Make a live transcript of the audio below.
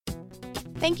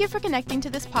Thank you for connecting to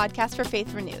this podcast for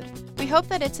Faith Renewed. We hope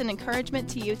that it's an encouragement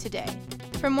to you today.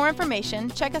 For more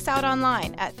information, check us out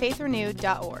online at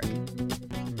faithrenewed.org.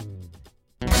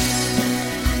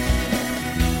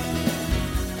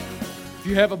 If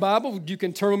you have a Bible, you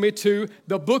can turn with me to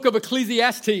the book of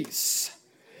Ecclesiastes.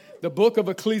 The book of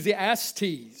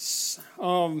Ecclesiastes.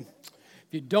 If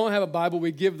you don't have a Bible,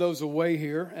 we give those away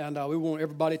here, and we want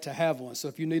everybody to have one. So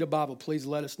if you need a Bible, please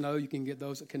let us know. You can get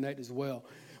those at Connect as well.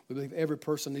 We believe every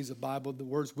person needs a Bible. The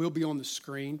words will be on the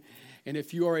screen. And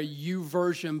if you are a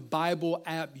YouVersion Bible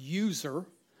app user,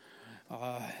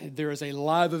 there is a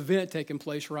live event taking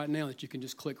place right now that you can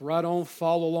just click right on,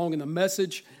 follow along in the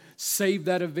message, save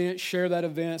that event, share that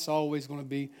event. It's always going to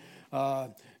be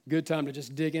a good time to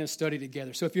just dig in and study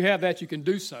together. So if you have that, you can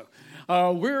do so.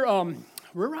 We're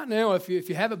right now, if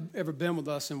you haven't ever been with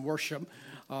us in worship,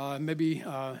 maybe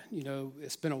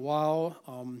it's been a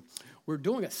while. We're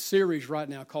doing a series right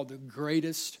now called The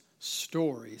Greatest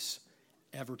Stories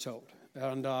Ever Told.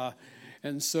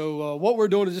 And so what we're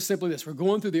doing is just simply this. We're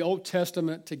going through the Old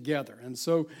Testament together. And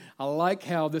so I like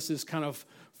how this has kind of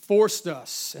forced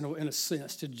us, in a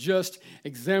sense, to just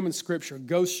examine Scripture,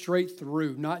 go straight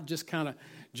through, not just kind of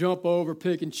jump over,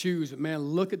 pick and choose, but man,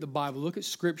 look at the Bible, look at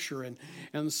Scripture.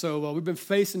 And so we've been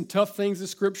facing tough things in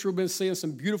Scripture. We've been seeing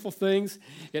some beautiful things.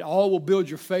 It all will build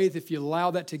your faith if you allow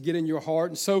that to get in your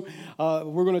heart. And so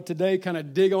we're going to today kind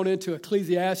of dig on into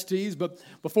Ecclesiastes. But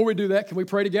before we do that, can we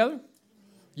pray together?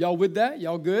 Y'all with that?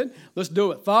 Y'all good? Let's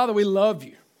do it. Father, we love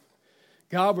you.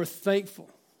 God, we're thankful,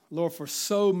 Lord, for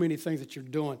so many things that you're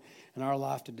doing in our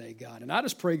life today, God. And I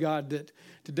just pray, God, that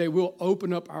today we'll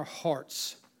open up our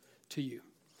hearts to you.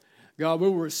 God, we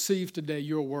will receive today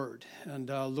your word. And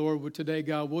Lord, today,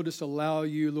 God, we'll just allow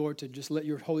you, Lord, to just let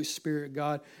your Holy Spirit,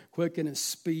 God, quicken and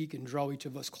speak and draw each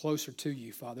of us closer to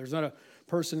you, Father. There's not a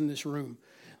person in this room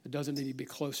that doesn't need to be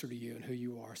closer to you and who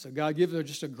you are. So, God, give us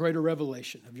just a greater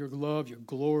revelation of your love, your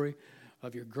glory,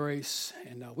 of your grace.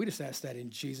 And we just ask that in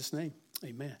Jesus' name.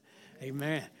 Amen.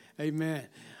 Amen. Amen.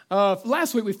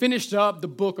 Last week we finished up the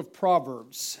book of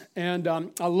Proverbs, and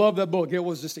I love that book. It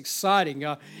was just exciting.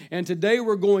 And today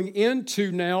we're going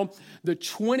into now the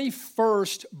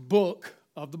 21st book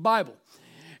of the Bible.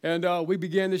 And we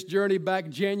began this journey back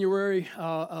January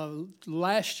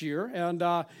last year, and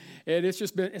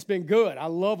it's been good. I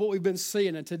love what we've been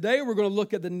seeing. And today we're going to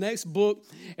look at the next book,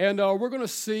 and we're going to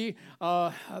see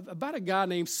about a guy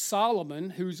named Solomon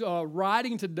who's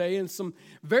writing today, and some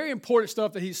very important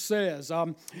stuff that he says.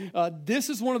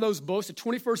 This is one of those books, the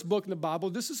 21st book in the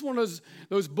Bible. This is one of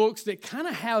those books that kind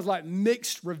of has like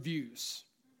mixed reviews.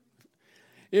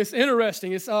 It's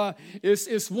interesting.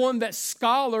 It's one that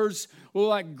scholars will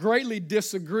like greatly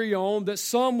disagree on. That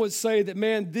some would say that,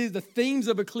 man, the themes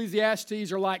of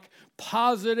Ecclesiastes are like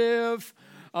positive,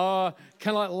 kind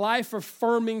of like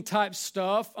life-affirming type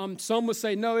stuff. Some would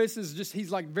say, no, this is just,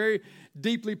 he's like very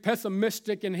deeply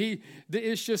pessimistic, and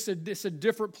it's a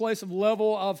different place of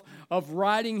level of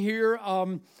writing here.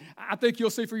 I think you'll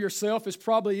see for yourself, it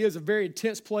probably is a very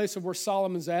intense place of where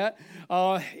Solomon's at.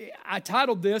 I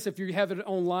titled this, if you have it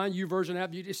online, YouVersion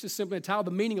app, it's just simply entitled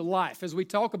The Meaning of Life, as we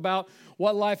talk about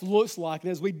what life looks like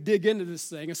and as we dig into this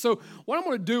thing. And so what I'm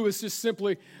going to do is just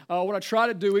simply, what I try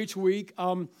to do each week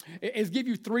is give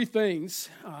you three things.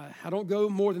 I don't go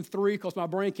more than three because my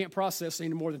brain can't process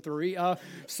any more than three. But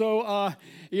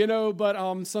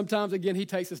sometimes, again, he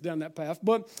takes us down that path.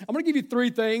 But I'm going to give you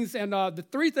three things, and the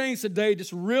three things today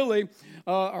just really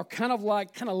are kind of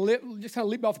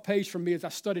leap off the page for me as I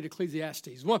studied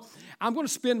Ecclesiastes. Well, I'm going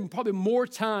to spend probably more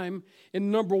time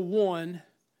in number one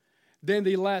than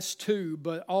the last two,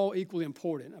 but all equally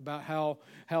important about how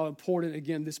important,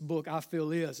 again, this book I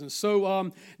feel is. And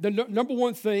so the number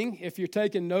one thing, if you're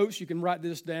taking notes, you can write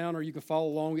this down or you can follow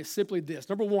along. It's simply this.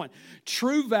 Number one,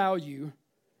 true value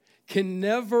can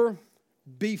never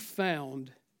be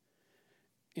found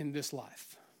in this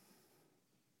life.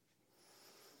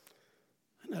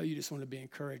 I know you just want to be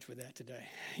encouraged with that today.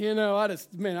 I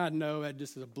know that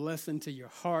just is a blessing to your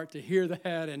heart to hear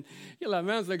that. And you're like,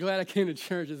 man, I'm so glad I came to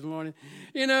church this morning.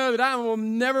 That I will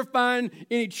never find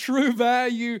any true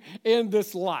value in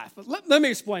this life. But let me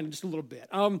explain it just a little bit.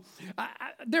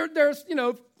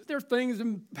 There are things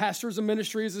in pastors and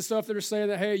ministries and stuff that are saying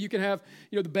that, hey, you can have,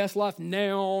 the best life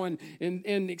now and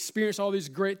experience all these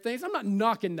great things. I'm not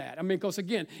knocking that. Because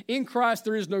again, in Christ,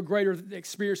 there is no greater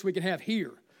experience we can have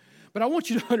here. But I want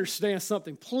you to understand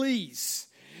something, please,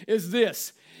 is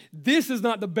this. This is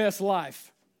not the best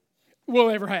life we'll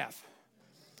ever have.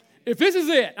 If this is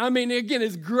it, again,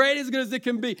 as great, as good as it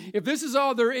can be, if this is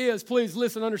all there is, please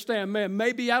listen, understand, man,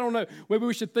 maybe, I don't know, maybe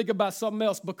we should think about something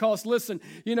else because, listen,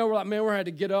 we're like, man, we had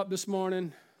to get up this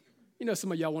morning. You know,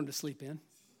 some of y'all wanted to sleep in.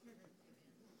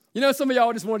 You know, some of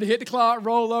y'all just wanted to hit the clock,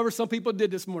 roll over. Some people did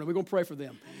this morning. We're going to pray for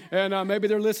them. And maybe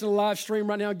they're listening to live stream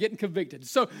right now getting convicted.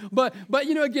 So, but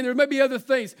you know, again, there may be other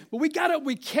things. But we got up,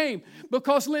 we came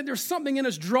because there's something in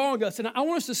us drawing us. And I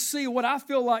want us to see what I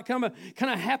feel like kind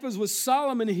of happens with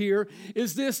Solomon here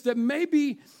is this, that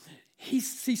maybe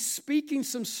he's speaking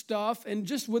some stuff. And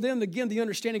just within, again, the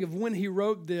understanding of when he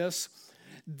wrote this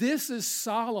is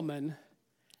Solomon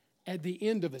at the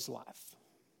end of his life.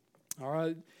 All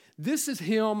right? This is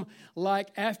him like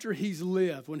after he's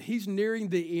lived, when he's nearing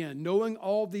the end, knowing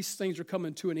all these things are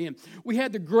coming to an end. We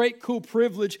had the great, cool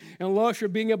privilege and luxury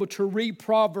of being able to read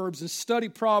Proverbs and study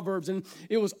Proverbs, and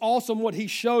it was awesome what he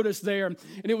showed us there, and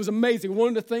it was amazing. One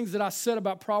of the things that I said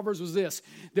about Proverbs was this,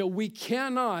 that we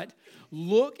cannot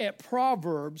look at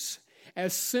Proverbs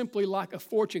as simply like a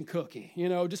fortune cookie, you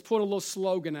know, just pulling a little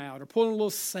slogan out or pulling a little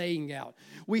saying out.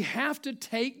 We have to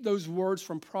take those words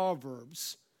from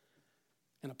Proverbs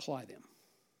and apply them.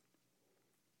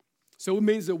 So it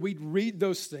means that we read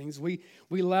those things, we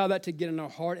allow that to get in our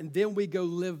heart, and then we go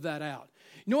live that out.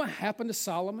 You know what happened to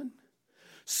Solomon?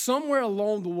 Somewhere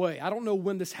along the way, I don't know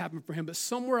when this happened for him, but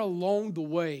somewhere along the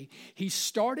way, he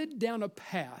started down a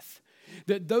path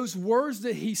that those words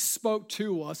that he spoke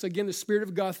to us, again, the Spirit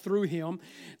of God through him,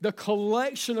 the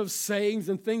collection of sayings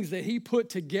and things that he put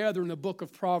together in the book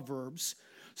of Proverbs,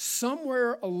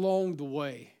 somewhere along the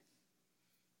way,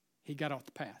 he got off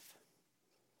the path.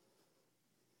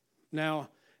 Now,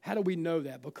 how do we know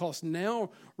that? Because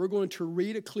now we're going to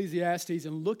read Ecclesiastes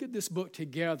and look at this book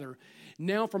together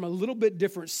now from a little bit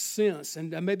different sense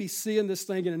and maybe seeing this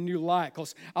thing in a new light.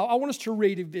 Because I want us to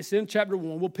read this in chapter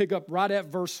 1. We'll pick up right at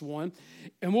verse 1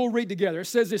 and we'll read together. It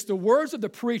says this, the words of the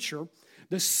preacher,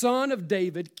 the son of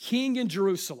David, king in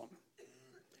Jerusalem.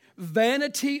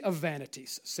 Vanity of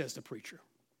vanities, says the preacher.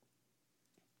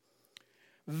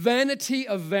 Vanity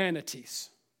of vanities.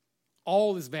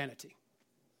 All is vanity.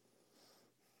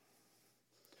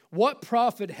 What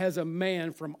profit has a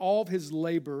man from all of his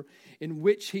labor in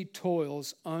which he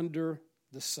toils under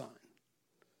the sun?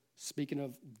 Speaking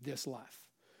of this life.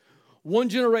 One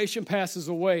generation passes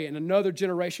away and another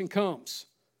generation comes.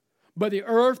 But the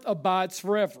earth abides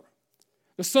forever.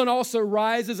 The sun also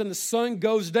rises and the sun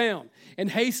goes down and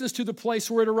hastens to the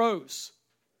place where it arose.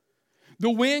 The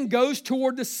wind goes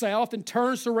toward the south and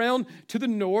turns around to the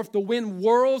north. The wind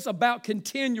whirls about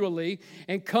continually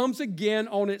and comes again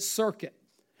on its circuit.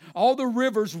 All the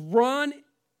rivers run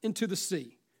into the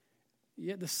sea,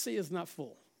 yet the sea is not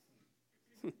full.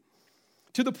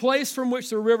 To the place from which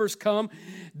the rivers come,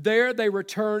 there they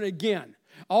return again.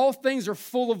 All things are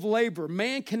full of labor.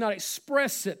 Man cannot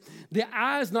express it. The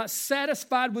eye is not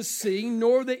satisfied with seeing,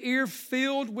 nor the ear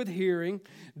filled with hearing.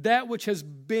 That which has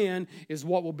been is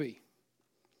what will be.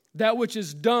 That which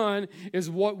is done is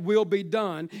what will be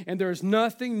done, and there is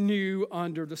nothing new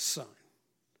under the sun.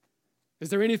 Is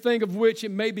there anything of which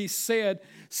it may be said,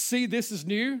 see, this is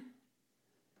new?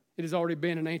 It has already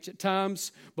been in ancient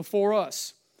times before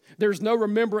us. There is no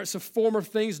remembrance of former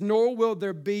things, nor will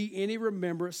there be any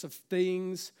remembrance of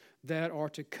things that are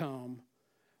to come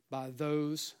by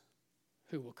those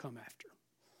who will come after.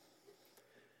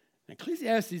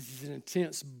 Ecclesiastes is an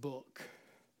intense book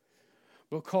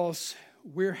because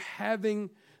we're having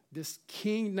this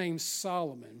king named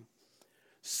Solomon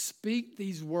speak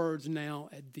these words now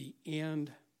at the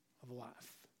end of life.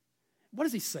 What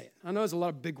is he saying? I know there's a lot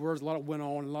of big words, a lot of went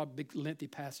on, a lot of big lengthy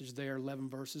passages there, 11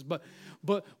 verses. But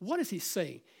what is he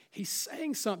saying? He's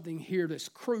saying something here that's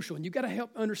crucial. And you've got to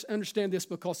help understand this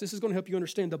because this is going to help you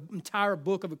understand the entire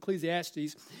book of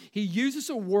Ecclesiastes. He uses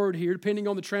a word here, depending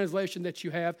on the translation that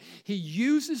you have. He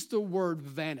uses the word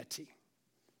vanity.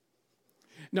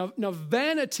 Now,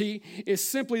 vanity is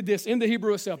simply this, in the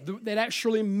Hebrew itself, that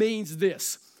actually means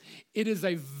this. It is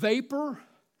a vapor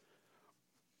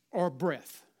or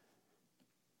breath.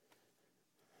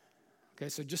 Okay,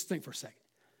 so just think for a second.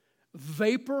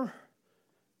 Vapor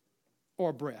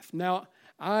or breath. Now,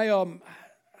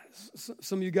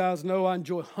 some of you guys know I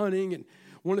enjoy hunting, and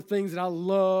one of the things that I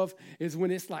love is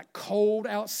when it's like cold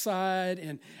outside,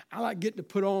 and I like getting to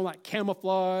put on like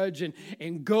camouflage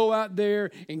and go out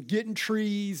there and get in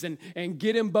trees and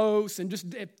get in boats. And just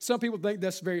some people think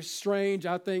that's very strange.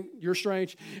 I think you're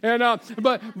strange. And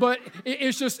but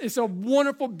it's a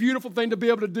wonderful, beautiful thing to be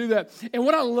able to do that. And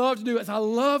what I love to do is I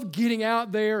love getting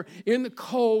out there in the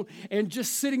cold and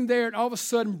just sitting there and all of a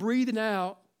sudden breathing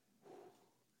out,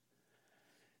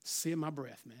 seeing my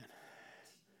breath, man.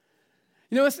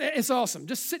 You know, it's awesome.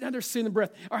 Just sitting out there seeing the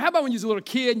breath. Or how about when you was a little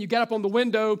kid and you got up on the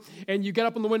window and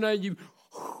you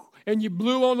and you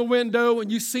blew on the window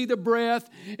and you see the breath,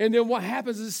 and then what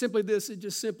happens is simply this. It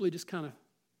just simply kind of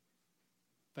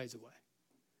fades away.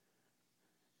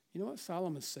 You know what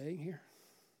Solomon's saying here?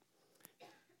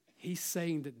 He's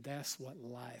saying that that's what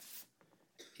life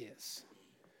is.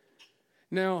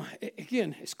 Now,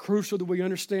 again, it's crucial that we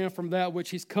understand from that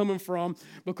which he's coming from,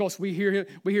 because we hear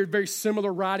very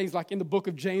similar writings like in the book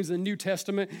of James in the New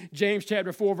Testament. James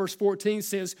chapter 4, verse 14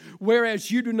 says,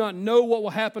 "Whereas you do not know what will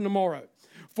happen tomorrow,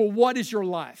 for what is your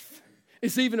life?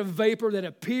 It's even a vapor that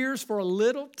appears for a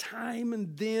little time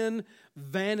and then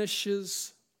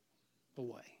vanishes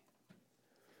away."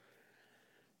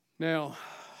 Now,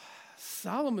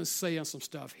 Solomon's saying some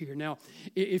stuff here. Now,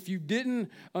 if you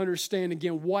didn't understand,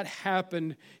 again, what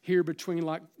happened here between,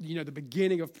 the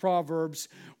beginning of Proverbs,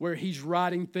 where he's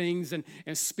writing things and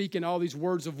speaking all these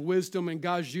words of wisdom, and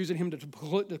God's using him to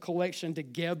put the collection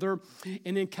together,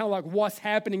 and then kind of like what's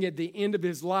happening at the end of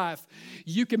his life,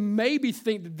 you can maybe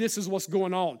think that this is what's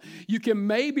going on. You can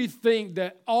maybe think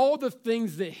that all the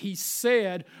things that he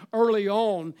said early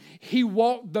on, he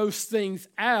walked those things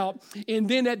out, and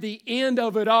then at the end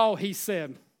of it all, he said,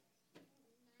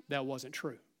 that wasn't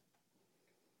true.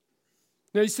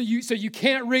 Now, so you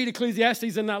can't read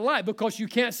Ecclesiastes in that light because you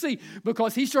can't see.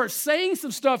 Because he starts saying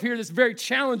some stuff here that's very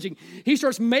challenging. He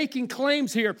starts making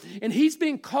claims here. And he's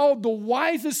being called the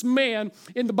wisest man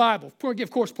in the Bible. Of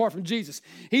course, apart from Jesus.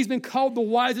 He's been called the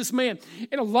wisest man.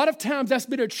 And a lot of times that's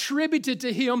been attributed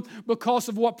to him because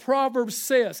of what Proverbs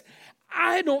says.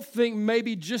 I don't think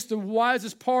maybe just the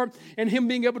wisest part and him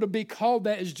being able to be called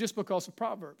that is just because of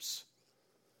Proverbs.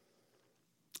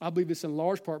 I believe it's in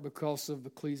large part because of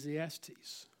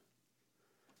Ecclesiastes.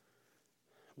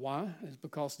 Why? It's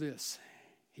because this.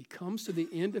 He comes to the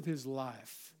end of his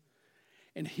life,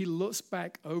 and he looks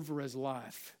back over his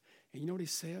life. And you know what he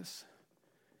says?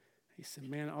 He said,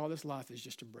 man, all this life is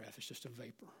just a breath. It's just a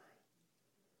vapor.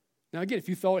 Now, again, if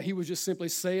you thought he was just simply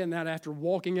saying that after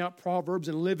walking out Proverbs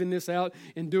and living this out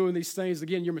and doing these things,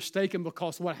 again, you're mistaken,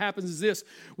 because what happens is this.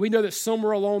 We know that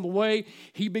somewhere along the way,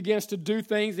 he begins to do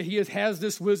things, that he has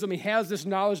this wisdom, he has this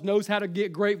knowledge, knows how to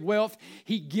get great wealth.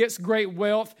 He gets great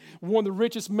wealth. One of the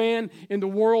richest men in the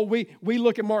world. We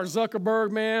look at Mark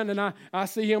Zuckerberg, man, and I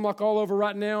see him like all over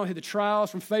right now, the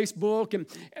trials from Facebook, and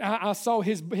I saw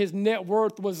his net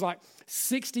worth was like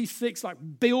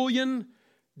 $66 billion.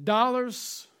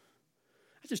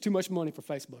 That's just too much money for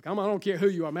Facebook. I don't care who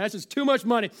you are, man. That's just too much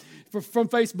money from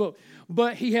Facebook.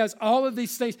 But he has all of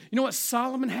these things. You know what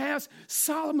Solomon has?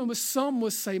 Some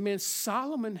would say, man,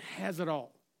 Solomon has it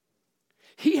all.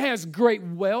 He has great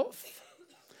wealth.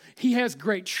 He has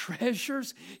great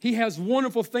treasures. He has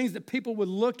wonderful things that people would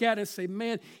look at and say,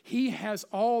 man, he has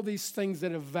all these things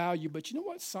that have value. But you know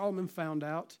what Solomon found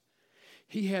out?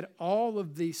 He had all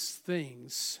of these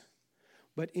things,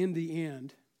 but in the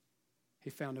end, he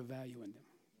found a value in them.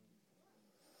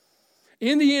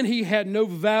 In the end, he had no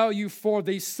value for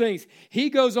these things.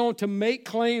 He goes on to make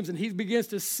claims, and he begins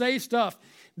to say stuff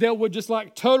that would just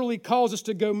like totally cause us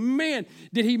to go, man,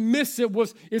 did he miss it?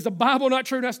 Is the Bible not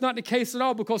true? That's not the case at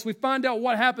all, because we find out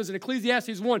what happens in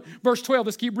Ecclesiastes 1, verse 12.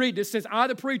 Let's keep reading. It says, I,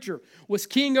 the preacher, was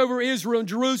king over Israel and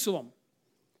Jerusalem,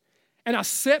 and I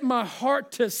set my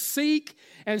heart to seek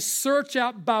and search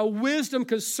out by wisdom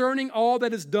concerning all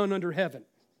that is done under heaven.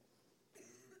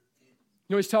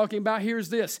 You know what he's talking about here is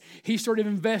this. He started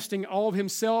investing all of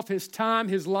himself, his time,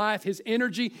 his life, his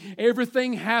energy.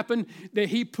 Everything happened that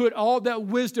he put all that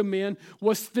wisdom in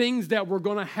was things that were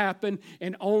going to happen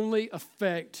and only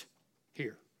affect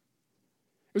here.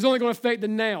 It was only going to affect the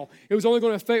now. It was only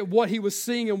going to affect what he was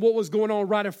seeing and what was going on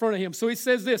right in front of him. So he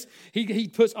says this. He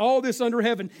puts all this under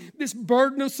heaven. This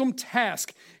burdensome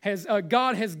task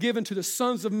God has given to the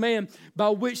sons of man by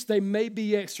which they may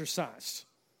be exercised.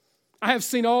 I have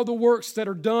seen all the works that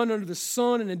are done under the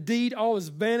sun, and indeed all is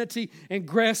vanity and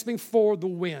grasping for the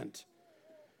wind.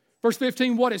 Verse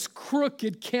 15, what is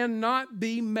crooked cannot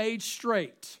be made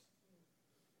straight.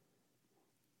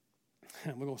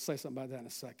 We're going to say something about that in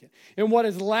a second. And what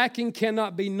is lacking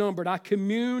cannot be numbered. I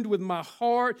communed with my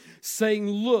heart, saying,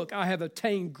 look, I have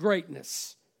attained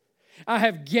greatness. I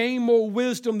have gained more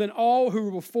wisdom than all who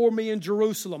were before me in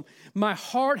Jerusalem. My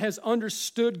heart has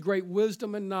understood great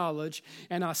wisdom and knowledge,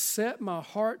 and I set my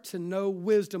heart to know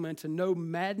wisdom and to know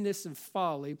madness and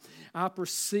folly. I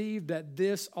perceive that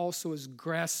this also is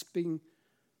grasping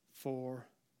for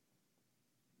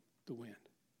the wind.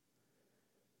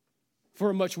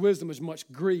 For much wisdom is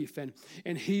much grief,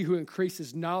 and he who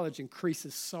increases knowledge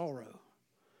increases sorrow.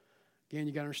 Again,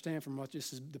 you got to understand from what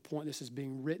this is the point this is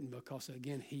being written, because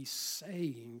again, he's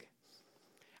saying,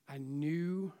 I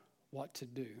knew what to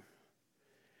do.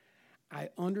 I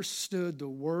understood the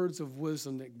words of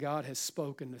wisdom that God has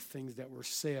spoken, the things that were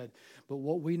said. But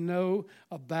what we know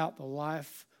about the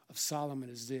life of Solomon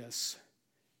is this.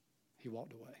 he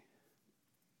walked away.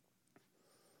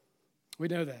 We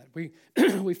know that.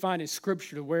 We find in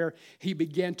Scripture to where he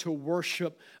began to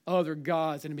worship other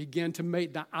gods and began to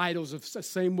make the idols of the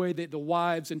same way that the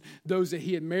wives and those that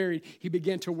he had married, he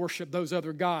began to worship those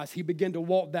other gods. He began to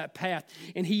walk that path.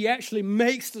 And he actually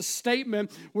makes the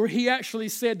statement where he actually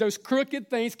said those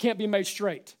crooked things can't be made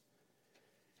straight.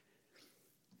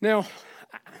 Now,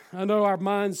 I know our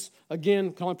minds,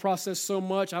 again, can only process so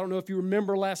much. I don't know if you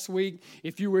remember last week,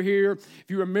 if you were here, if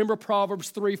you remember Proverbs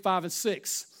 3, 5, and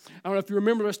 6. I don't know if you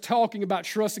remember us talking about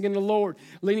trusting in the Lord,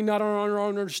 leaning not on our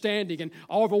own understanding, and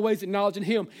all of our ways acknowledging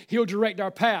Him. He'll direct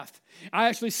our path. I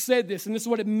actually said this, and this is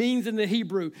what it means in the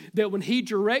Hebrew, that when He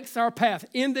directs our path,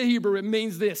 in the Hebrew, it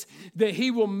means this, that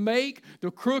He will make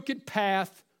the crooked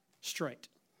path straight.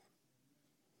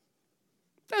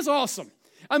 That's awesome.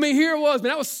 I mean, here it was, man.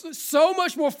 That was so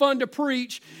much more fun to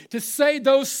preach, to say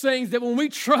those things that when we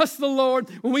trust the Lord,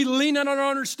 when we lean on our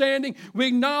understanding, we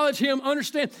acknowledge Him,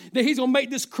 understand that He's going to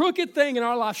make this crooked thing in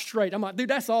our life straight. I'm like, dude,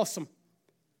 that's awesome.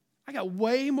 I got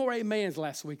way more amens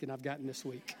last week than I've gotten this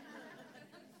week.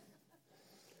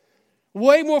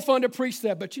 Way more fun to preach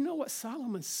that. But you know what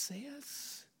Solomon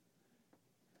says?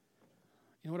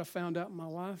 You know what I found out in my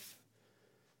life?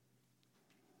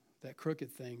 That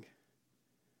crooked thing,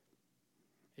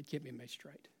 it can't be made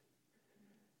straight.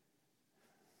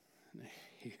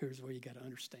 Here's where you got to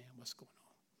understand what's going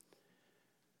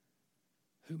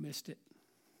on. Who missed it?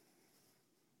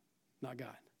 Not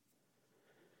God.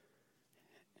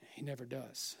 He never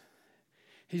does.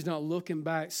 He's not looking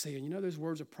back saying, you know those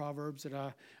words of Proverbs that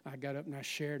I got up and I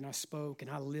shared and I spoke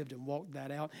and I lived and walked that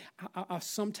out. I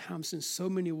sometimes in so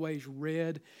many ways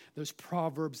read those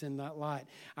Proverbs in that light.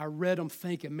 I read them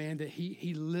thinking, man, that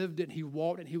he lived it, he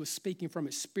walked it, he was speaking from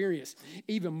experience.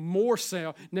 Even more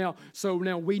so now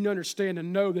we understand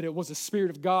and know that it was the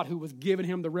Spirit of God who was giving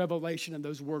him the revelation and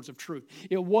those words of truth.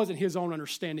 It wasn't his own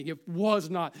understanding. It was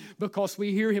not, because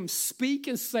we hear him speak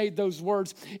and say those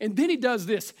words. And then he does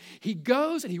this. He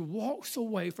goes and he walks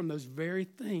away from those very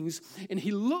things, and he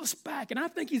looks back, and I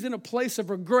think he's in a place of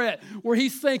regret where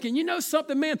he's thinking, you know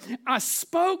something, man, I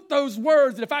spoke those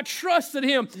words that if I trusted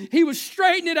him, he would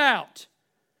straighten it out.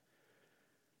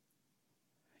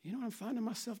 You know what I'm finding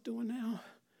myself doing now?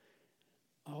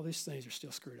 All these things are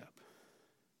still screwed up.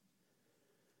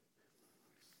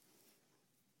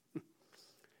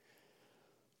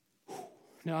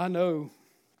 Now, I know,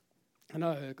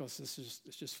 because it's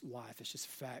just life, it's just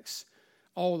facts.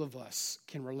 All of us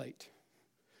can relate.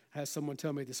 I had someone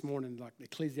tell me this morning, like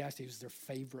Ecclesiastes is their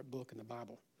favorite book in the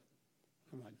Bible.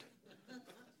 I'm like,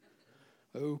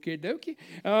 okie dokie.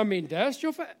 I mean, that's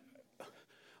your fact.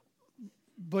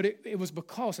 But it was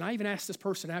because, and I even asked this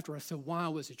person after, I said, why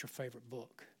was it your favorite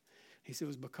book? He said, it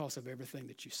was because of everything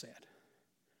that you said.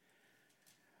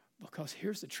 Because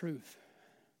here's the truth.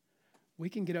 We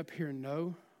can get up here and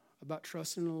know about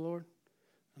trusting in the Lord.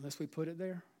 Unless we put it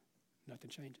there, nothing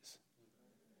changes.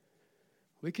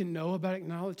 We can know about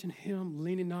acknowledging him,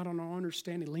 leaning not on our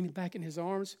understanding, leaning back in his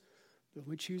arms, but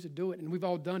we choose to do it. And we've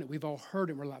all done it. We've all heard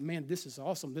it. We're like, man, this is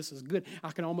awesome. This is good. I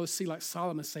can almost see like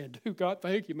Solomon saying, dude, God,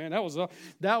 thank you, man.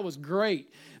 That was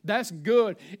great. That's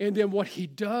good. And then what he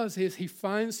does is he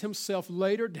finds himself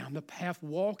later down the path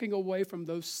walking away from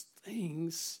those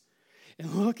things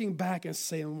and looking back and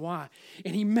saying why.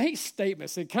 And he makes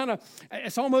statements.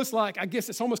 It's almost kind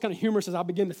of humorous as I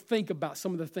begin to think about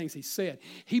some of the things he said.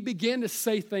 He began to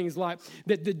say things like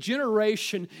that the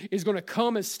generation is going to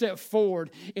come and step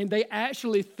forward, and they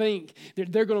actually think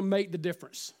that they're going to make the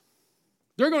difference.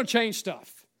 They're going to change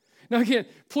stuff. Now again,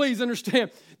 please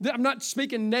understand, I'm not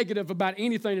speaking negative about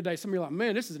anything today. Some of you are like,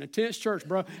 man, this is an intense church,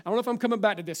 bro. I don't know if I'm coming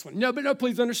back to this one. No,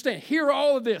 please understand. Hear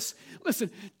all of this. Listen,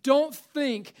 don't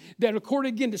think that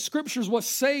according, again, to Scripture's what's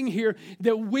saying here,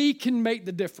 that we can make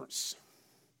the difference.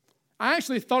 I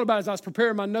actually thought about it as I was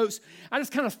preparing my notes. I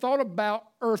just kind of thought about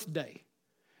Earth Day.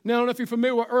 Now, I don't know if you're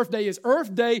familiar with what Earth Day is.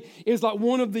 Earth Day is like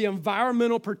one of the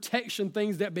environmental protection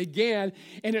things that began,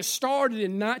 and it started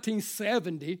in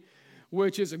 1970,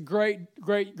 which is a great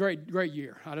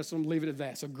year. I just want to leave it at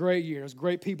that. It's a great year. There's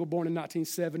great people born in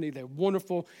 1970. They're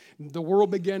wonderful. The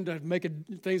world began to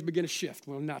things begin to shift.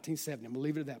 Well, in 1970. I'm going to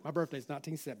leave it at that. My birthday is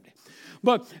 1970.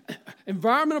 But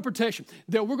environmental protection,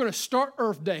 that we're going to start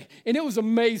Earth Day. And it was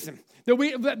amazing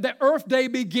that Earth Day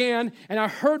began, and I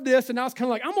heard this, and I was kind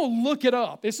of like, I'm going to look it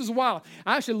up. This is wild.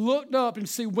 I actually looked up and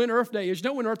see when Earth Day is. You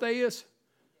know when Earth Day is?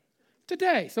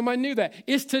 Today. Somebody knew that.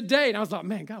 It's today. And I was like,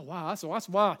 man, God, wow, that's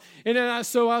wild. And then I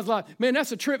was like, man,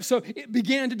 that's a trip. So it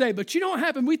began today. But you know what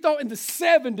happened? We thought in the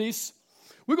 70s,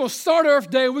 we're going to start Earth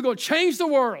Day and we're going to change the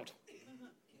world.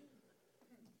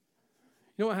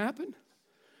 You know what happened?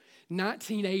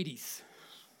 1980s.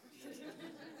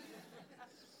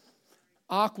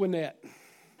 Aquanet.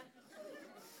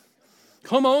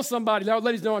 Come on, somebody.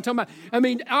 Ladies know what I'm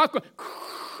talking about.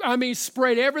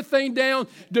 Sprayed everything down,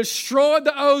 destroyed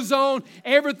the ozone.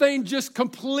 Everything just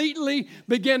completely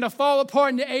began to fall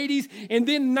apart in the 80s. And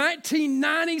then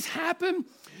 1990s happened.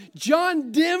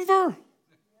 John Denver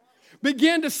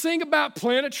began to sing about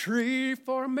plant a tree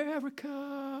for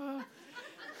America.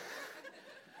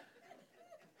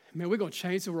 Man, we're going to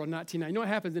change the world in 1990. You know what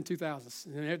happens in 2000s?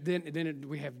 And then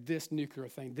we have this nuclear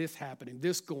thing, this happening,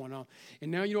 this going on. And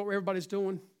now you know what everybody's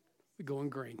doing? We're going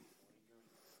green.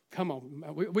 Come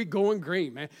on, we're going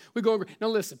green, man. We're going green. Now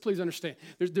listen, please understand.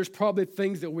 There's probably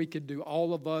things that we could do,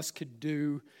 all of us could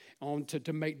do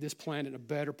to make this planet a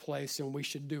better place, and we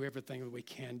should do everything that we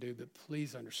can do. But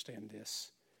please understand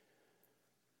this.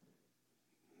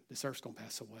 This earth's going to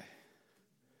pass away.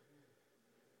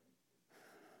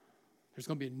 There's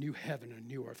going to be a new heaven and a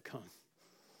new earth come.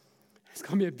 It's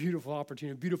going to be a beautiful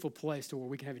opportunity, a beautiful place to where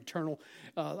we can have eternal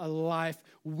a life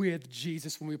with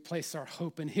Jesus when we place our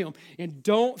hope in Him. And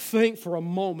don't think for a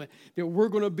moment that we're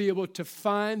going to be able to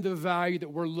find the value that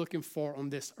we're looking for on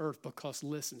this earth, because,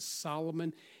 listen,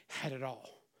 Solomon had it all.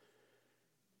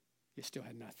 He still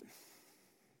had nothing.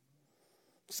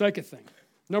 Second thing,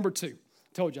 number 2.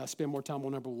 I told you I spend more time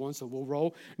on number 1, so we'll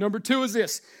roll. Number 2 is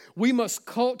this. We must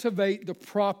cultivate the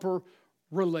proper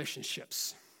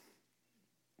relationships.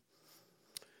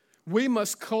 We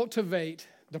must cultivate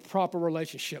the proper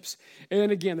relationships.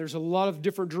 And again, there's a lot of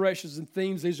different directions and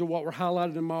themes. These are what were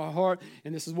highlighted in my heart,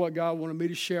 and this is what God wanted me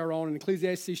to share on. In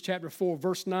Ecclesiastes chapter 4,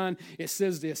 verse 9, it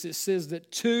says this. It says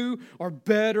that 2 are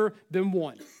better than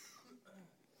 1,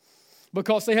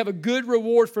 because they have a good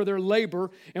reward for their labor,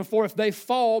 and for if they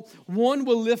fall, one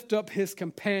will lift up his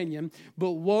companion.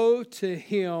 But woe to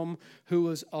him who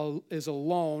is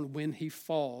alone when he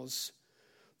falls,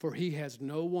 for he has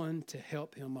no one to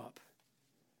help him up.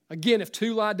 Again, if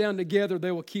 2 lie down together,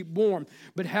 they will keep warm.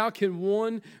 But how can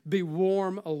one be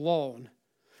warm alone?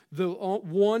 Though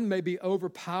one may be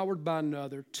overpowered by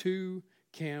another, 2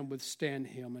 can withstand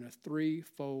him, and a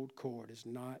 3-fold cord is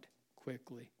not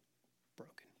quickly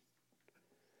broken.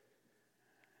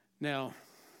 Now,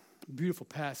 beautiful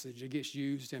passage. It gets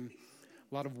used in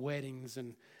a lot of weddings,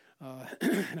 and I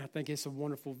think it's a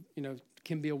wonderful,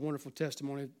 can be a wonderful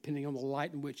testimony depending on the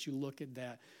light in which you look at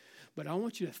that. But I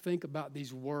want you to think about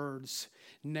these words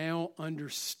now,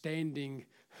 understanding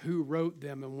who wrote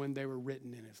them and when they were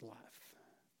written in his life.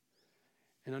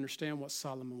 And understand what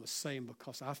Solomon was saying,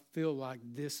 because I feel like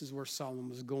this is where Solomon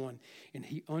was going. And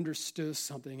he understood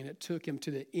something, and it took him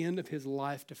to the end of his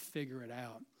life to figure it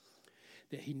out,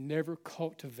 that he never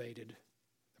cultivated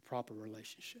the proper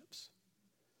relationships.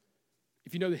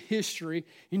 If you know the history,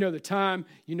 you know the time,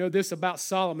 you know this about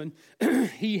Solomon.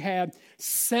 He had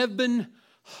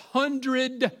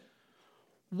 700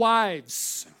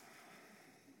 wives.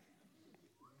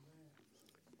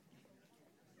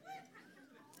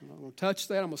 I'm not going to touch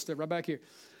that. I'm going to step right back here.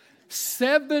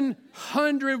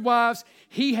 700 wives.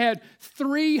 He had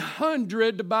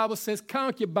 300, the Bible says,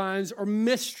 concubines or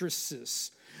mistresses.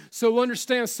 So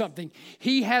understand something.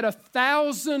 He had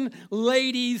 1,000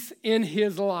 ladies in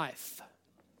his life.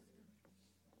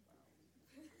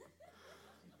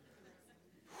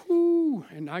 Whew.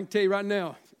 And I can tell you right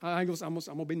now, I'm going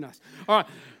to be nice. All right.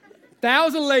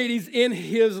 1,000 ladies in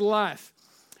his life.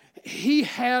 He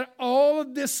had all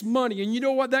of this money. And you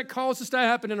know what that causes to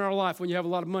happen in our life when you have a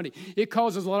lot of money? It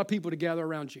causes a lot of people to gather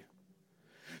around you.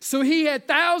 So he had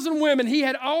 1,000 women. He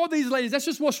had all these ladies. That's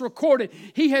just what's recorded.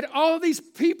 He had all these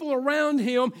people around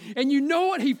him. And you know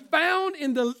what he found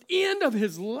in the end of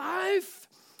his life?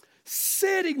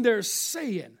 Sitting there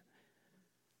saying,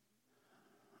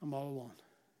 I'm all alone.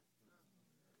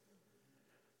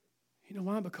 You know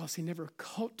why? Because he never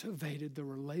cultivated the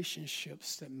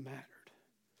relationships that mattered.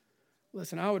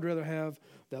 Listen, I would rather have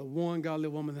that one godly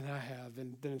woman that I have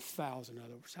than 1,000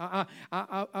 others.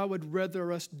 I would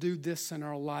rather us do this in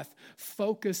our life.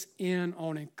 Focus in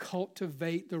on and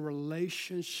cultivate the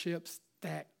relationships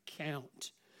that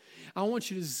count. I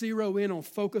want you to zero in on,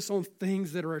 focus on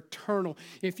things that are eternal.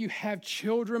 If you have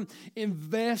children,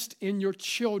 invest in your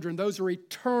children. Those are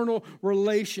eternal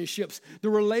relationships. The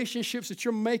relationships that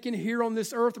you're making here on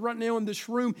this earth right now in this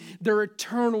room, they're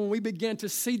eternal. When we begin to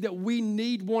see that we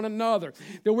need one another,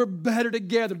 that we're better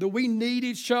together, that we need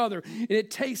each other. And it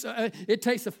takes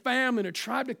a family and a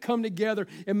tribe to come together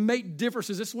and make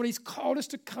differences. That's what he's called us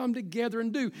to come together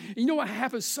and do. And you know what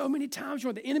happens so many times?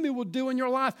 What the enemy will do in your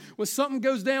life when something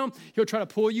goes down, he'll try to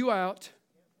pull you out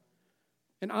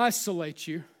and isolate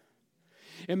you.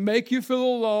 and make you feel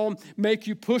alone, make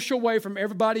you push away from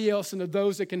everybody else and to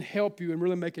those that can help you and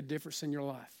really make a difference in your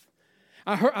life.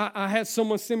 I had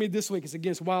someone send me this week.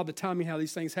 It's wild the timing how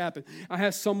these things happen. I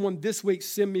had someone this week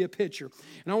send me a picture.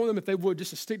 And I want them, if they would,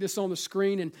 just to stick this on the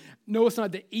screen. And no, it's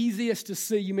not the easiest to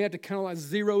see. You may have to kind of like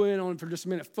zero in on it for just a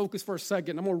minute. Focus for a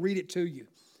second. I'm going to read it to you.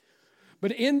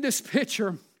 But in this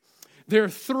picture, there are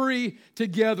 3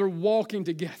 together walking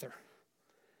together.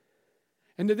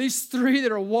 And these 3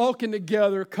 that are walking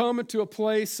together come into a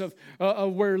place of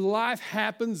where life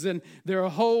happens, and there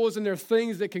are holes and there are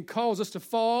things that can cause us to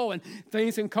fall, and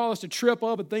things can cause us to trip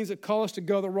up, and things that cause us to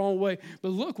go the wrong way. But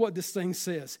look what this thing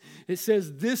says. It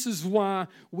says, this is why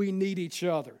we need each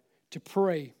other, to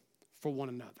pray for one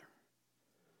another.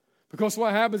 Because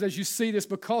what happens as you see this,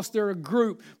 because they're a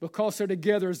group, because they're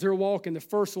together as they're walking, the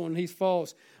first one, he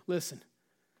falls. Listen,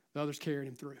 the others carried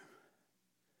him through.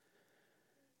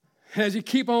 As you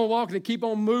keep on walking and keep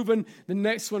on moving, the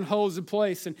next one holds in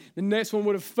place. And the next one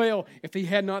would have failed if he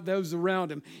had not those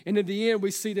around him. And in the end, we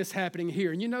see this happening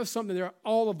here. And you know something?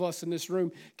 All of us in this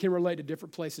room can relate to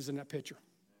different places in that picture.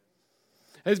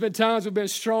 There's been times we've been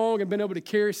strong and been able to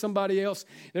carry somebody else.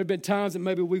 There have been times that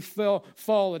maybe we've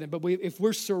fallen. But if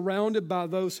we're surrounded by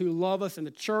those who love us and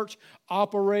the church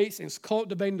operates and is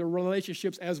cultivating the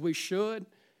relationships as we should,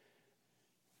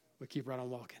 we keep right on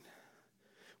walking.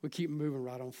 We keep moving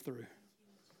right on through.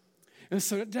 And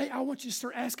so today, I want you to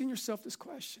start asking yourself this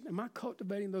question. Am I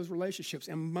cultivating those relationships?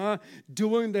 Am I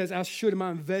doing as I should? Am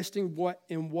I investing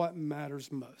in what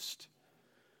matters most?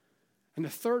 And the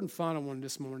third and final one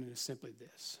this morning is simply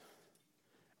this.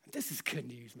 This is good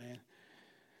news, man.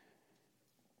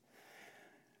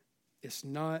 It's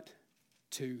not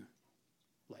too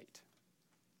late.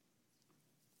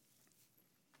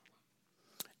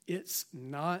 It's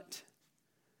not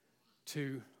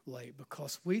too late,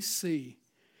 because we see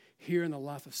here in the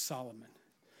life of Solomon,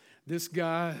 this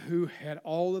guy who had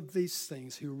all of these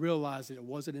things, who realized that it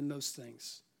wasn't in those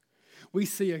things. We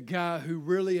see a guy who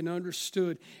really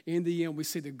understood in the end. We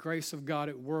see the grace of God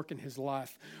at work in his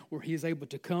life, where he is able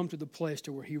to come to the place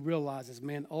to where he realizes,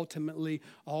 man, ultimately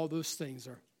all those things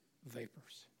are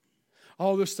vapors.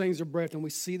 All those things are breath, and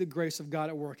we see the grace of God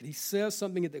at work. And he says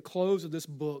something at the close of this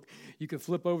book. You can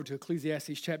flip over to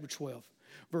Ecclesiastes chapter 12.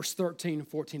 Verse 13 and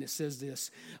 14, it says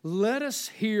this: let us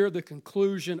hear the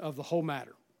conclusion of the whole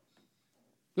matter.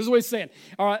 This is what he's saying.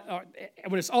 All right,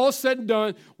 when it's all said and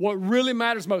done, what really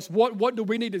matters most, what do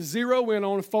we need to zero in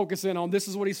on and focus in on? This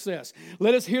is what he says.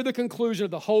 Let us hear the conclusion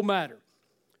of the whole matter.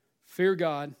 Fear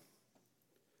God,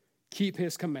 keep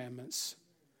his commandments,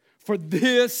 for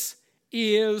this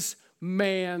is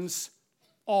man's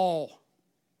all.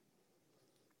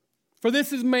 For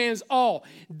this is man's all.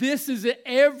 This is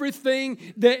everything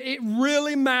that it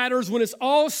really matters when it's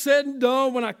all said and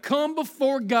done. When I come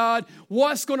before God,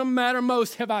 what's going to matter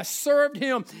most? Have I served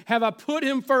him? Have I put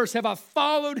him first? Have I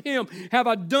followed him? Have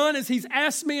I done as he's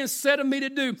asked me and said of me to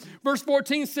do? Verse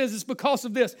 14 says it's because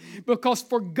of this. Because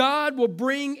for God will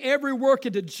bring every work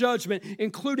into judgment,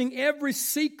 including every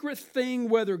secret thing,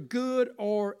 whether good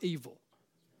or evil.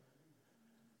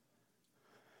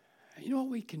 You know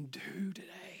what we can do today?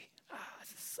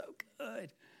 So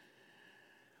good.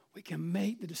 We can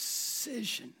make the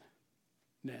decision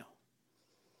now.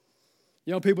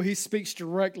 Young people, he speaks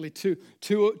directly to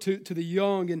the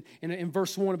young in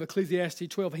verse 1 of Ecclesiastes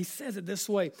 12. He says it this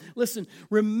way. Listen,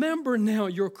 remember now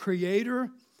your Creator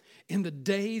in the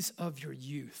days of your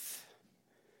youth,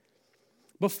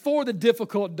 before the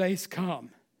difficult days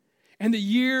come and the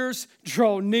years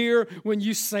draw near when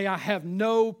you say, I have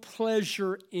no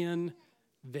pleasure in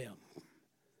them.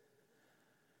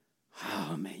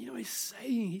 Oh, man, you know what he's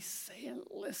saying? He's saying,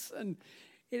 listen,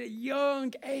 at a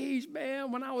young age,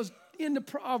 man, when I was in the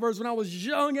Proverbs, when I was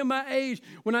young in my age,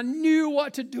 when I knew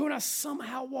what to do and I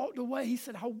somehow walked away, he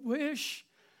said, I wish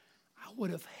I would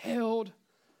have held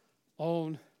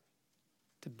on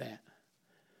to that.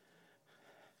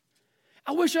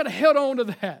 I wish I'd have held on to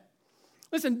that.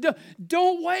 Listen,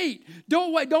 don't wait.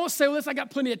 Don't wait. Don't say, listen, I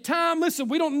got plenty of time. Listen,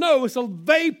 we don't know. It's a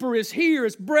vapor. It's here.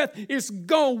 It's breath. It's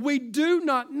gone. We do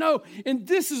not know. And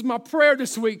this is my prayer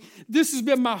this week. This has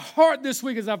been my heart this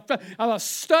week as I've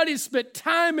studied, spent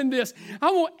time in this.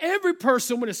 I want every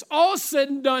person, when it's all said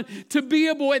and done, to be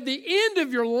able at the end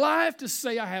of your life to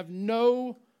say, I have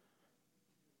no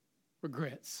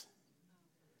regrets.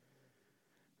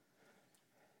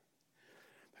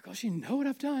 Because you know what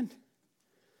I've done.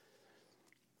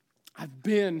 I've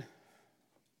been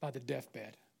by the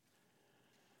deathbed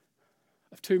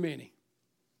of too many.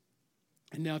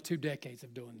 And now 2 decades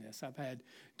of doing this. I've had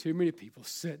too many people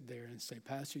sit there and say,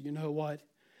 Pastor, you know what?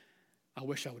 I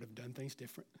wish I would have done things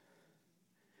different.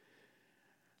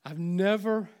 I've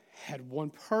never had one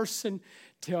person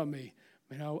tell me,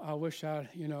 man, I wish I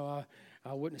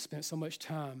wouldn't have spent so much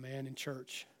time, man, in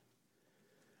church.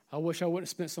 I wish I wouldn't have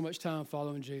spent so much time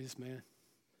following Jesus, man.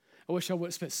 I wish I would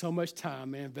have spent so much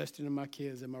time, man, investing in my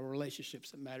kids and my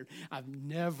relationships that mattered. I've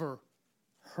never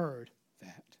heard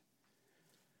that.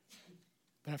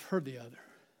 But I've heard the other.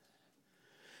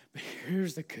 But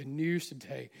here's the good news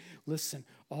today. Listen,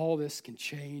 all this can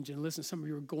change. And listen, some of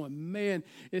you are going, man,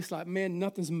 it's like, man,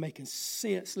 nothing's making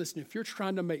sense. Listen, if you're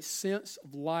trying to make sense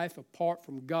of life apart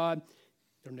from God,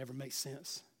 it'll never make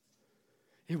sense.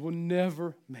 It will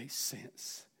never make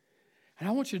sense. And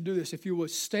I want you to do this. If you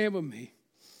would, stand with me.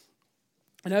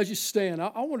 And as you stand,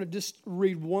 I want to just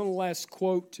read one last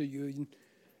quote to you. And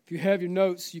if you have your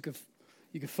notes, you can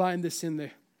find this in the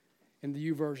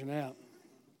YouVersion app.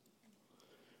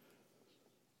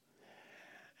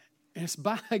 And it's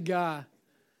by a guy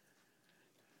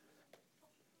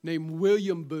named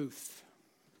William Booth.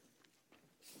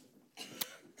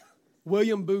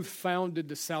 William Booth founded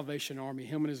the Salvation Army.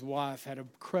 Him and his wife had an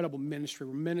incredible ministry.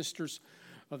 Were ministers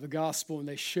of the gospel, and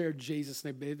they shared Jesus.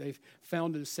 And they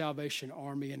founded the Salvation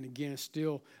Army, and again,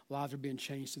 still lives are being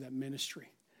changed through that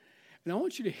ministry. And I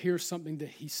want you to hear something that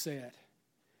he said.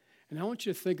 And I want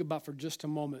you to think about for just a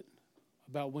moment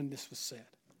about when this was said.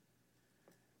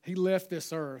 He left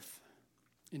this earth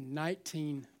in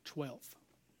 1912.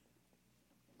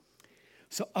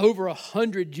 So over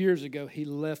 100 years ago, he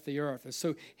left the earth. And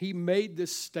so he made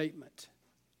this statement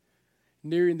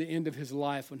nearing the end of his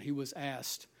life when he was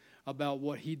asked about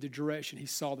the direction he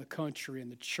saw the country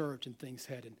and the church and things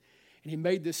headed. And he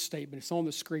made this statement. It's on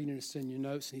the screen and it's in your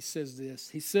notes. And he says this.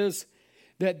 He says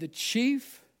that the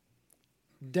chief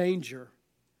danger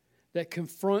that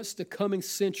confronts the coming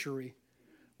century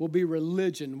will be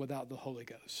religion without the Holy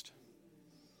Ghost.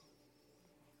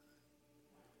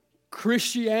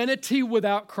 Christianity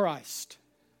without Christ.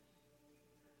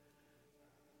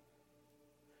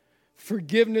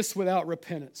 Forgiveness without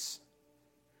repentance.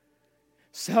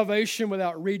 Salvation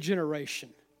without regeneration.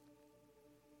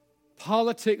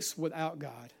 Politics without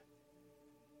God.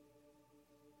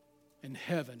 And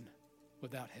heaven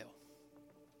without hell.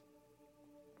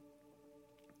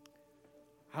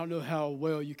 I don't know how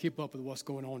well you keep up with what's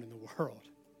going on in the world.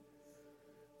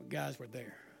 But guys, we're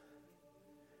there.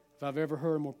 If I've ever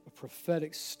heard a more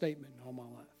prophetic statement in all my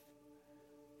life,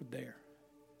 we're there.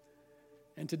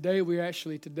 And today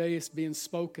it's being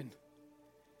spoken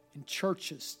in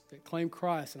churches that claim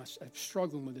Christ. And I'm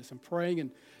struggling with this. I'm praying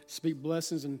and speak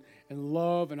blessings and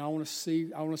love. And I want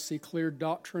to see clear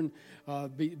doctrine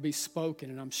be spoken.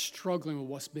 And I'm struggling with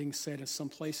what's being said in some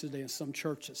places today in some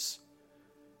churches.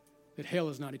 That hell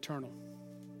is not eternal.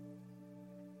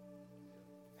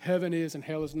 Heaven is and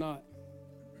hell is not.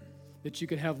 That you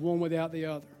can have one without the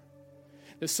other.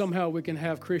 That somehow we can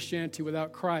have Christianity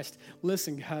without Christ.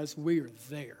 Listen, guys, we are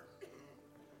there.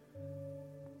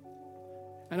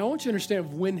 And I want you to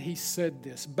understand when he said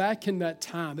this. Back in that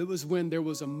time, it was when there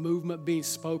was a movement being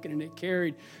spoken and it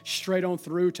carried straight on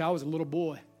through till I was a little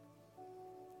boy.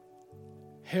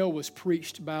 Hell was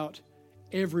preached about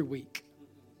every week.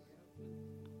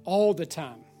 All the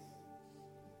time.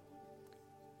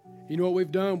 You know what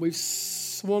we've done? We've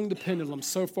swung the pendulum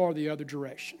so far the other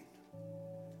direction.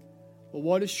 But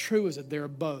what is true is that they're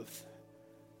both.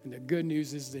 And the good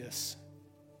news is this.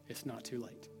 It's not too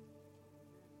late.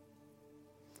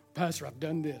 Pastor, I've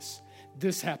done this.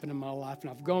 This happened in my life,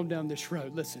 and I've gone down this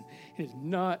road. Listen, it is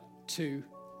not too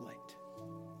late.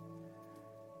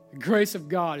 The grace of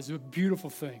God is a beautiful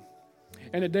thing.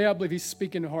 And today I believe he's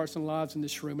speaking to hearts and lives in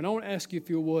this room. And I want to ask you, if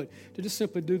you would, to just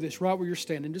simply do this right where you're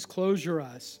standing. Just close your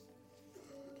eyes.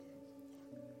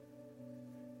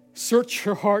 Search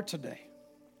your heart today.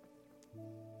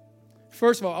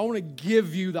 First of all, I want to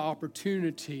give you the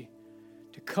opportunity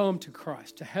to come to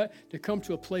Christ, to come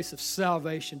to a place of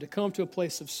salvation, to come to a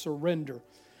place of surrender,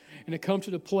 and to come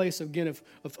to the place, again,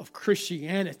 of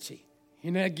Christianity.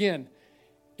 And again,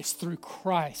 it's through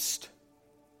Christ.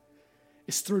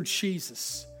 It's through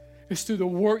Jesus. It's through the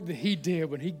work that he did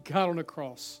when he got on the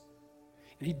cross.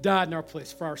 And he died in our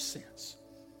place for our sins.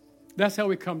 That's how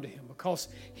we come to him, because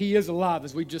he is alive,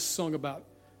 as we just sung about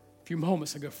a few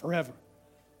moments ago, forever.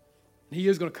 And he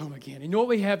is going to come again. And you know what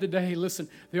we have today? Listen,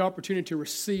 the opportunity to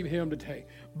receive him today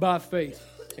by faith.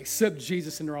 Accept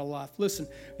Jesus into our life. Listen,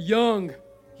 young,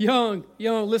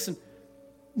 listen,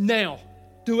 now.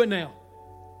 Do it now.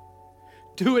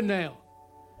 Do it now.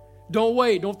 Don't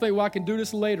wait. Don't think, well, I can do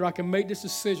this later. I can make this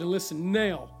decision. Listen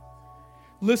now.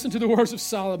 Listen to the words of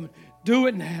Solomon. Do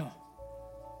it now.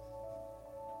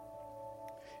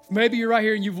 Maybe you're right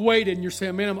here and you've waited and you're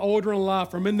saying, man, I'm older in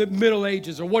life, or I'm in the Middle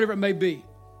Ages, or whatever it may be.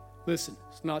 Listen,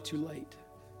 it's not too late.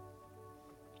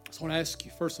 So I want to ask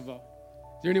you, first of all,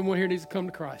 is there anyone here who needs to come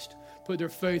to Christ? Put their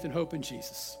faith and hope in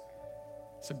Jesus.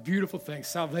 It's a beautiful thing.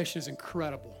 Salvation is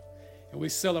incredible. And we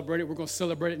celebrate it. We're going to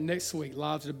celebrate it next week.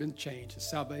 Lives have been changed and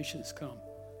salvation has come.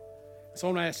 So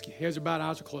I want to ask you, heads are bowed,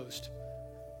 eyes are closed.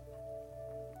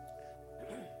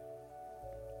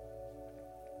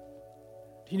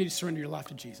 Do you need to surrender your life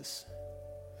to Jesus?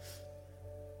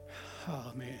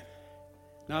 Oh, man.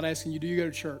 Not asking you, do you go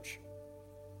to church?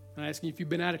 Not asking you if you've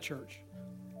been out of church.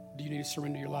 Do you need to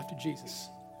surrender your life to Jesus?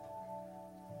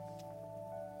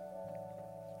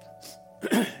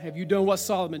 Have you done what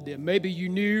Solomon did? Maybe you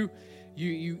knew,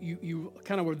 you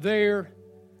kind of were there,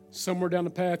 somewhere down the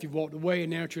path, you've walked away,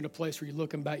 and now you're in a place where you're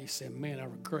looking back, you say, man, I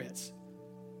regrets.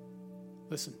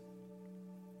 Listen,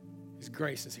 His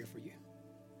grace is here for you.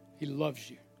 He loves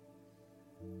you.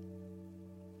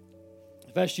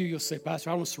 If that's you, you'll say, Pastor,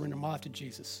 I want to surrender my life to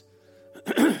Jesus.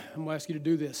 I'm going to ask you to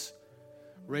do this.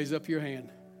 Raise up your hand.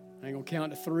 I ain't going to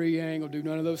count to 3. I ain't going to do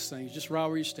none of those things. Just right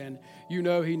where you stand. You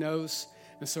know He knows.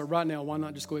 And so right now, why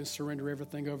not just go ahead and surrender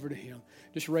everything over to Him?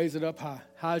 Just raise it up high.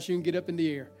 High as you can get up in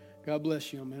the air. God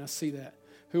bless you, man. I see that.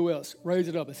 Who else? Raise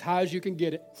it up as high as you can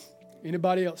get it.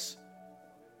 Anybody else?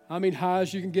 I mean high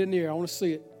as you can get in the air. I want to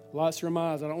see it. Lights are in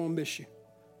my eyes. I don't want to miss you.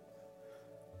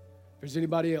 If there's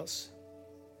anybody else,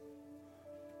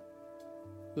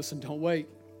 listen, don't wait.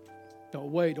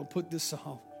 Don't wait. Don't put this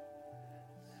off.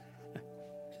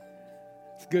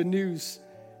 It's good news.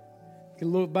 You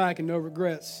can look back and no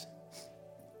regrets.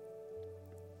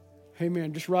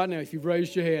 Amen. Just right now, if you've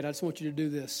raised your head, I just want you to do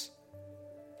this.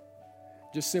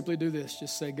 Just simply do this.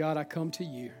 Just say, God, I come to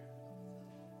you,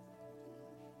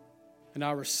 and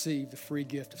I receive the free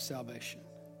gift of salvation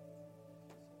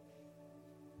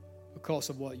because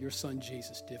of what your Son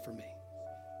Jesus did for me.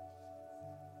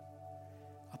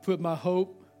 I put my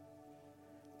hope,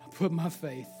 I put my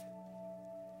faith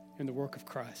in the work of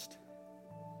Christ.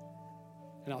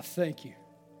 And I thank you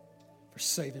for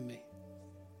saving me.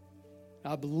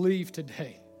 I believe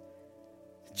today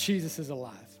that Jesus is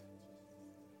alive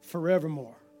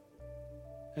forevermore.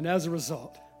 And as a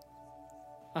result,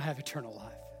 I have eternal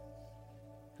life.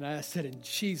 And I ask that in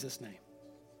Jesus' name.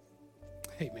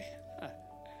 Amen.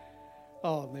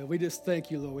 Oh, man, we just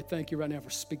thank you, Lord. We thank you right now for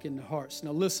speaking to hearts.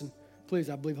 Now, listen, please,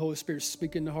 I believe the Holy Spirit is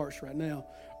speaking to hearts right now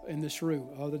in this room,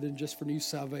 other than just for new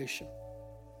salvation.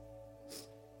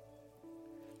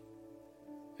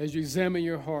 As you examine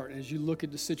your heart, as you look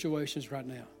at the situations right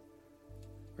now,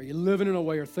 are you living in a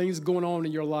way, or things going on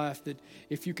in your life that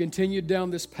if you continue down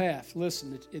this path,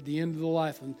 listen, at the end of the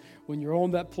life, and when you're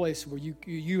on that place where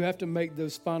you have to make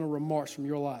those final remarks from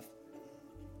your life,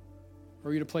 or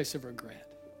are you in a place of regret?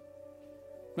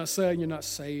 I'm not saying you're not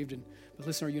saved, but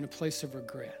listen, are you in a place of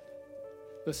regret?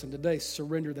 Listen, today,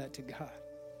 surrender that to God.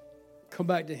 Come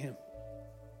back to Him.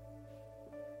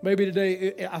 Maybe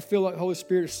today, I feel like the Holy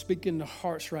Spirit is speaking to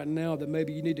hearts right now that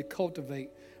maybe you need to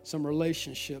cultivate some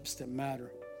relationships that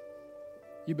matter.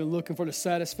 You've been looking for the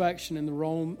satisfaction in the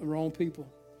wrong people.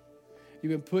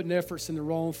 You've been putting efforts in the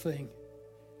wrong thing.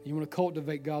 You want to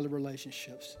cultivate godly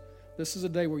relationships. This is a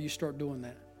day where you start doing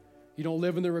that. You don't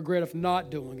live in the regret of not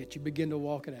doing it. You begin to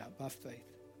walk it out by faith.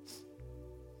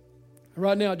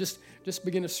 Right now, just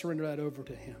begin to surrender that over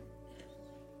to Him.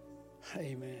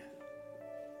 Amen.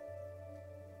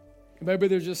 Maybe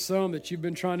there's just some that you've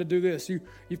been trying to do this.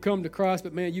 You've come to Christ,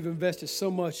 but man, you've invested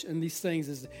so much in these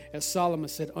things, as Solomon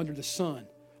said, under the sun,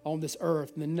 on this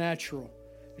earth, in the natural,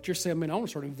 that you're saying, man, I want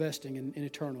to start investing in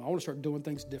eternal. I want to start doing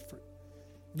things different.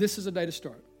 This is a day to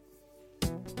start.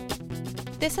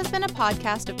 This has been a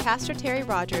podcast of Pastor Terry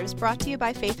Rogers, brought to you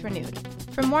by Faith Renewed.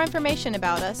 For more information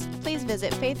about us, please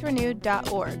visit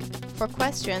faithrenewed.org. For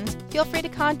questions, feel free to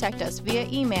contact us via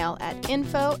email at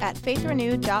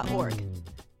info@faithrenewed.org.